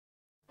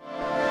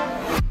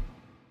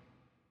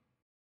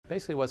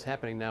Basically what's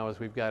happening now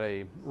is we've got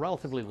a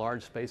relatively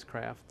large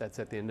spacecraft that's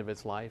at the end of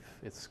its life.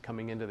 It's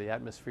coming into the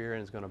atmosphere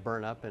and is going to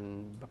burn up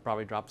and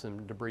probably drop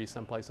some debris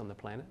someplace on the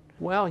planet.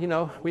 Well, you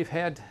know, we've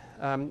had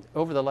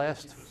over the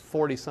last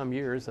 40 some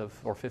years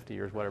or 50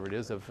 years, whatever it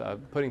is, of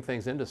putting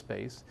things into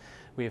space,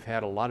 we've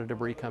had a lot of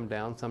debris come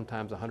down,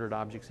 sometimes 100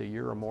 objects a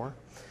year or more.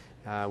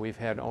 We've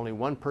had only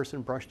one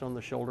person brushed on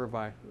the shoulder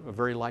by a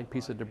very light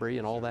piece of debris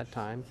in all that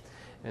time.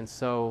 And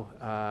so,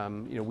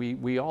 you know,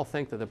 we all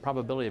think that the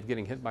probability of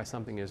getting hit by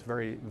something is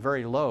very,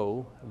 very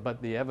low, but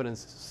the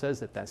evidence says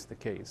that that's the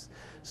case.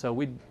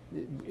 So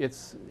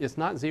it's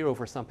not zero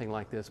for something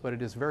like this, but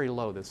it is very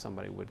low that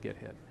somebody would get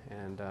hit.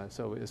 And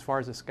so as far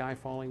as the sky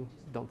falling,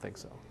 don't think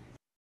so.